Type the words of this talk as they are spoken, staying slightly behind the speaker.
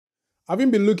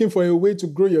Having been looking for a way to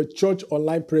grow your church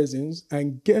online presence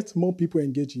and get more people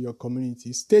engaged in your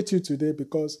community, stay tuned today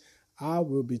because I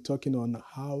will be talking on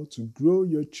how to grow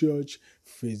your church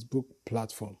Facebook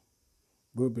platform.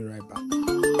 We'll be right back.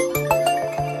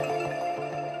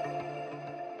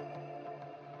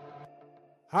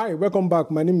 Hi, welcome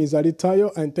back. My name is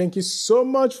Aditayo and thank you so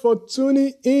much for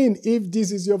tuning in. If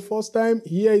this is your first time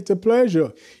here, it's a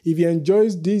pleasure. If you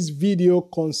enjoyed this video,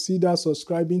 consider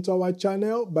subscribing to our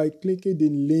channel by clicking the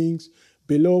links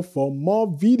below for more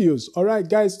videos. All right,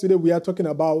 guys, today we are talking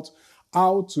about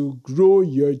how to grow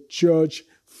your church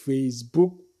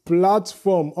Facebook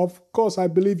platform. Of course, I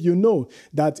believe you know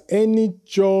that any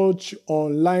church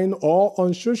online or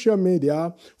on social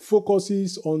media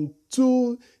focuses on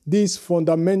this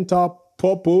fundamental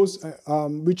purpose,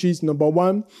 which is number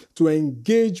one, to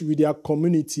engage with their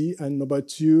community, and number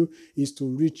two is to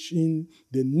reach in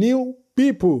the new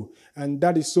people. And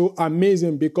that is so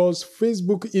amazing because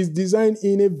Facebook is designed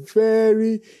in a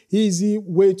very easy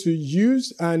way to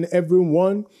use, and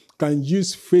everyone can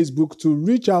use Facebook to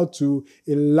reach out to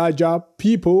a larger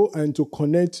people and to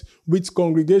connect with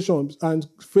congregations. And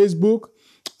Facebook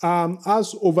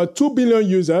has over 2 billion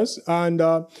users, and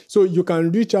so you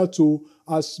can reach out to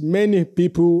as many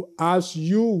people as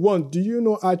you want. Do you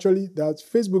know actually that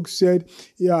Facebook said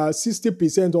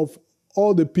 60% of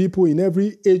all the people in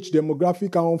every age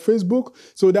demographic are on Facebook?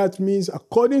 So that means,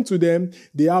 according to them,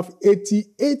 they have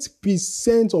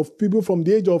 88% of people from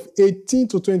the age of 18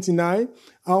 to 29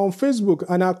 are on Facebook.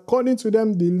 And according to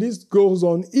them, the list goes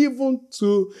on even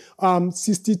to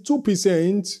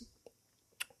 62%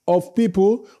 of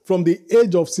people from the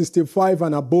age of 65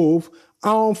 and above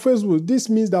are on Facebook. This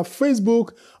means that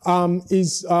Facebook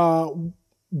is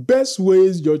best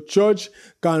ways your church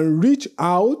can reach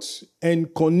out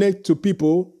and connect to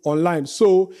people online.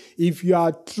 So if you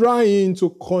are trying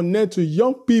to connect to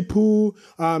young people,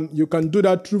 you can do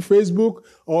that through Facebook.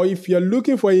 Or if you're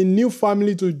looking for a new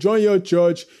family to join your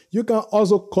church, you can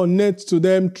also connect to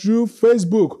them through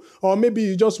Facebook. Or maybe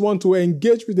you just want to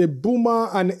engage with a boomer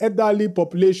and elderly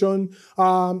population,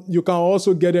 you can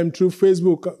also get them through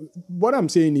Facebook. What I'm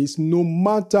saying is, no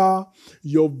matter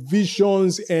your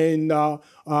visions and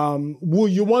who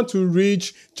you want to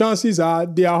reach, chances are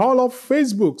they are all of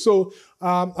Facebook. So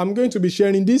I'm going to be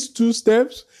sharing these 2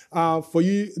 steps for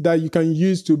you that you can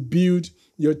use to build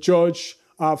your church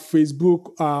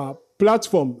Facebook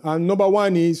platform. And number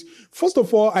one is, first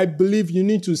of all, I believe you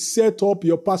need to set up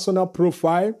your personal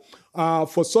profile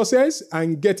for success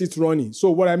and get it running.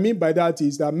 So what I mean by that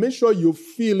is that make sure you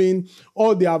fill in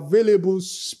all the available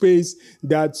space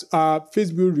that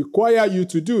Facebook require you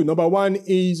to do. Number one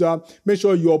is make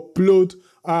sure you upload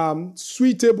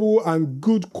suitable and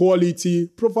good quality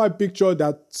profile picture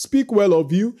that speak well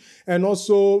of you, and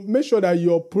also make sure that you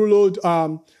upload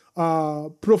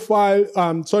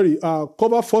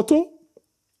cover photo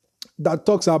that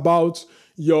talks about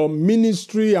your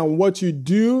ministry and what you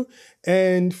do,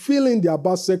 and fill in the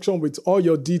about section with all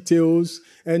your details.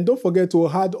 And don't forget to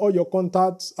add all your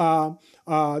contacts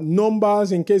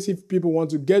numbers in case if people want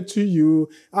to get to you.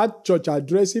 Add church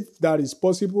address if that is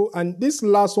possible. And this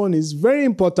last one is very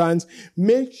important.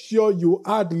 Make sure you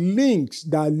add links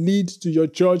that lead to your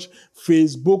church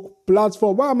Facebook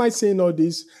platform. Why am I saying all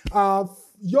this?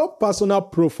 Your personal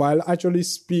profile actually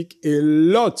speak a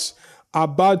lot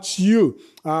about you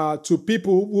to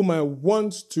people who might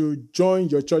want to join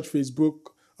your church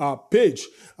Facebook page.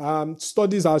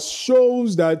 Studies have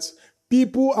shows that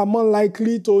people are more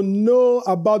likely to know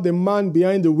about the man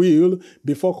behind the wheel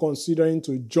before considering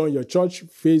to join your church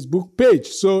Facebook page.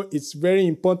 So it's very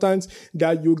important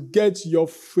that you get your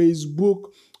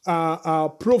Facebook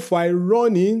profile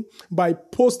running by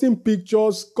posting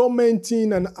pictures,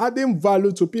 commenting, and adding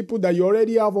value to people that you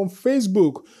already have on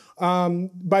Facebook.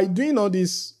 By doing all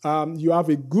this, you have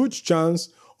a good chance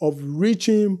of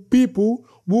reaching people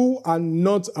who are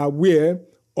not aware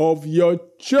of your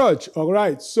church. All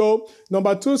right. So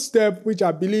number 2 step, which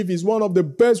I believe is one of the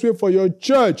best way for your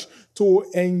church to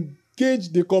engage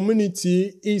the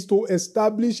community, is to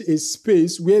establish a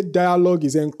space where dialogue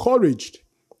is encouraged.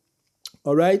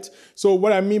 All right. So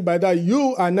what I mean by that,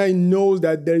 you and I know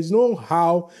that there is no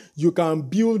how you can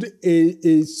build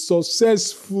a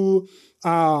successful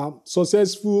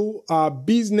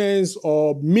business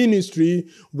or ministry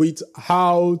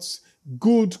without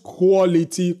good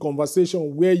quality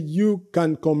conversation where you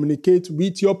can communicate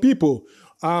with your people.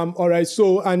 All right.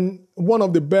 So, and one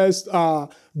of the best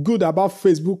good about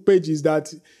Facebook page is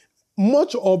that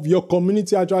much of your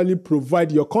community actually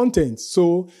provide your content.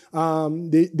 So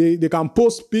they can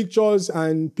post pictures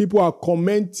and people are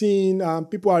commenting and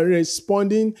people are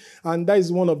responding. And that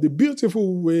is one of the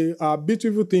beautiful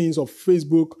things of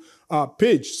Facebook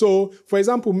page. So, for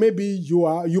example, maybe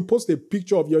you post a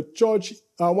picture of your church,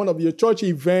 one of your church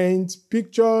events,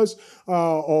 pictures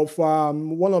of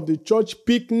one of the church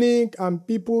picnic, and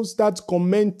people start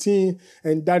commenting,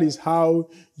 and that is how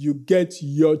you get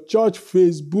your church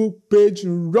Facebook page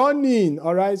running.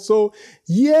 All right. So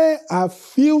here are a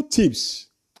few tips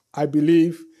I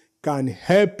believe can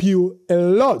help you a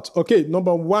lot. Okay,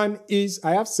 number one is,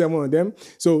 I have 7 of them.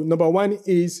 So number one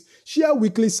is share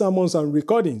weekly sermons and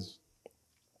recordings.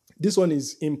 This one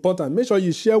is important. Make sure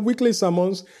you share weekly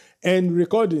sermons and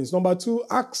recordings. Number 2,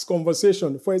 ask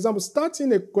conversation. For example, start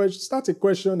a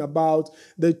question about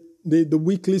the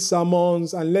weekly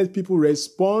sermons and let people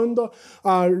respond.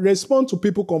 Respond to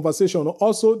people conversation.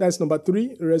 Also, that's number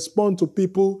 3, respond to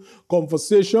people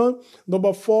conversation.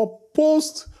 Number 4,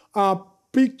 post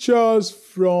pictures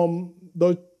from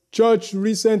the church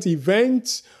recent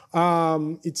events.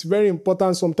 It's very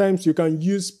important. Sometimes you can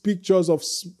use pictures of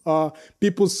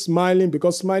people smiling,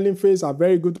 because smiling faces are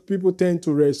very good. People tend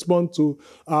to respond to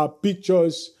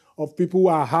pictures of people who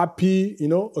are happy,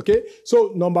 okay?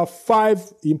 So number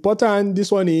 5, important, this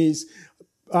one is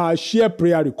share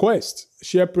prayer requests.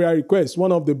 Share prayer requests.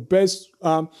 One of the best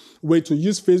way to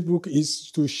use Facebook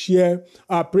is to share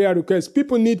prayer requests.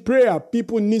 People need prayer.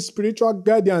 People need spiritual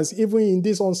guidance, even in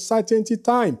this uncertainty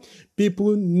time.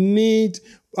 People need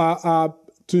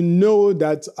to know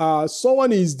that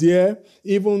someone is there,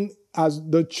 even as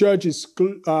the church is,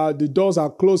 the doors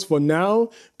are closed for now.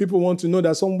 People want to know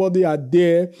that somebody are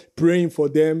there praying for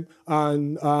them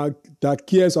and that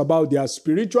cares about their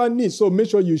spiritual needs. So make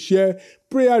sure you share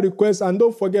prayer requests, and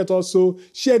don't forget also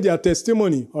share their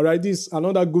testimony. All right, this is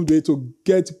another good way to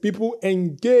get people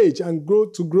engaged and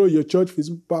grow your church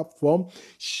Facebook platform.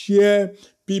 Share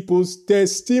people's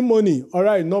testimony. All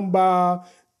right, number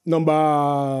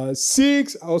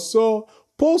 6 also,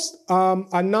 post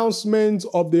announcements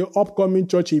of the upcoming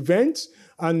church events.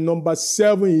 And number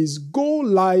 7 is go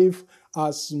live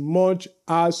as much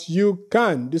as you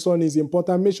can. This one is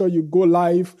important. Make sure you go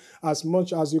live as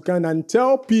much as you can and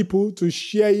tell people to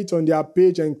share it on their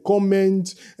page and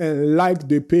comment and like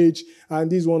the page.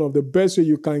 And this is one of the best ways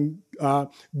you can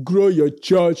grow your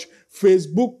church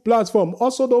Facebook platform.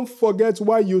 Also, don't forget,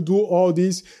 while you do all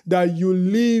this, that you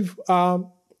leave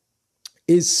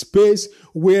a space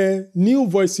where new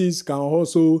voices can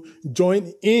also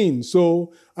join in.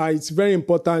 So it's very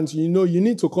important. You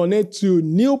need to connect to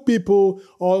new people.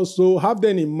 Also have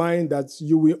them in mind that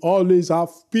you will always have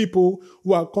people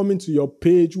who are coming to your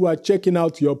page, who are checking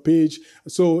out your page.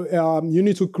 So you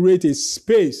need to create a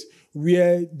space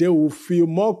where they will feel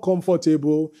more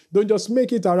comfortable. Don't just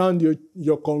make it around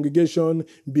your congregation.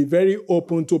 Be very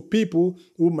open to people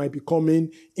who might be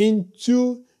coming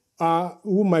into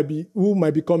who might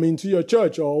be coming to your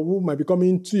church, or who might be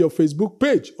coming to your Facebook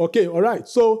page. Okay, all right.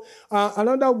 So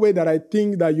another way that I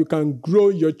think that you can grow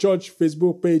your church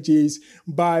Facebook page is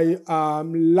by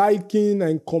liking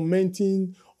and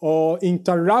commenting or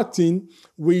interacting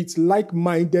with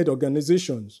like-minded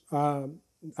organizations.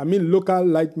 Local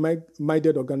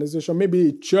like-minded organization, maybe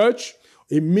a church,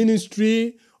 a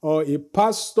ministry, or a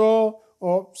pastor,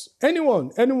 or anyone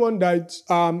that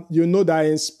that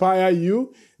inspire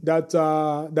you, that's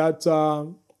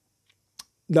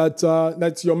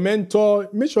your mentor.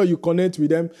 Make sure you connect with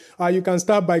them. You can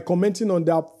start by commenting on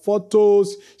their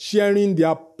photos, sharing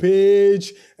their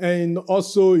page, and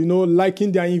also,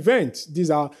 liking their events. These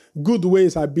are good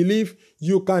ways, I believe,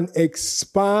 you can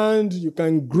expand, you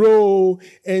can grow,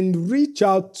 and reach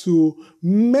out to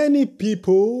many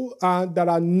people that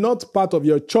are not part of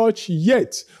your church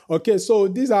yet. Okay, so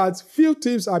these are a few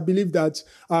tips I believe that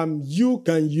you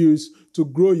can use to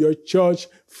grow your church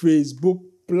Facebook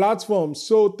platform.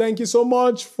 So thank you so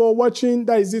much for watching.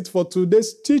 That is it for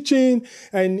today's teaching.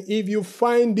 And if you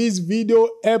find this video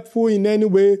helpful in any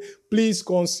way, please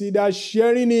consider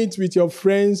sharing it with your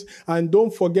friends. And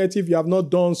don't forget, if you have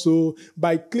not done so,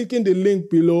 by clicking the link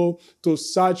below to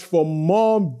search for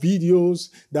more videos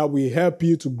that will help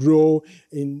you to grow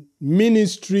in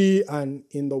ministry and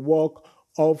in the work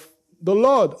of the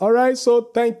Lord. All right. So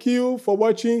thank you for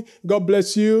watching. God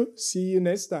bless you. See you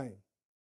next time.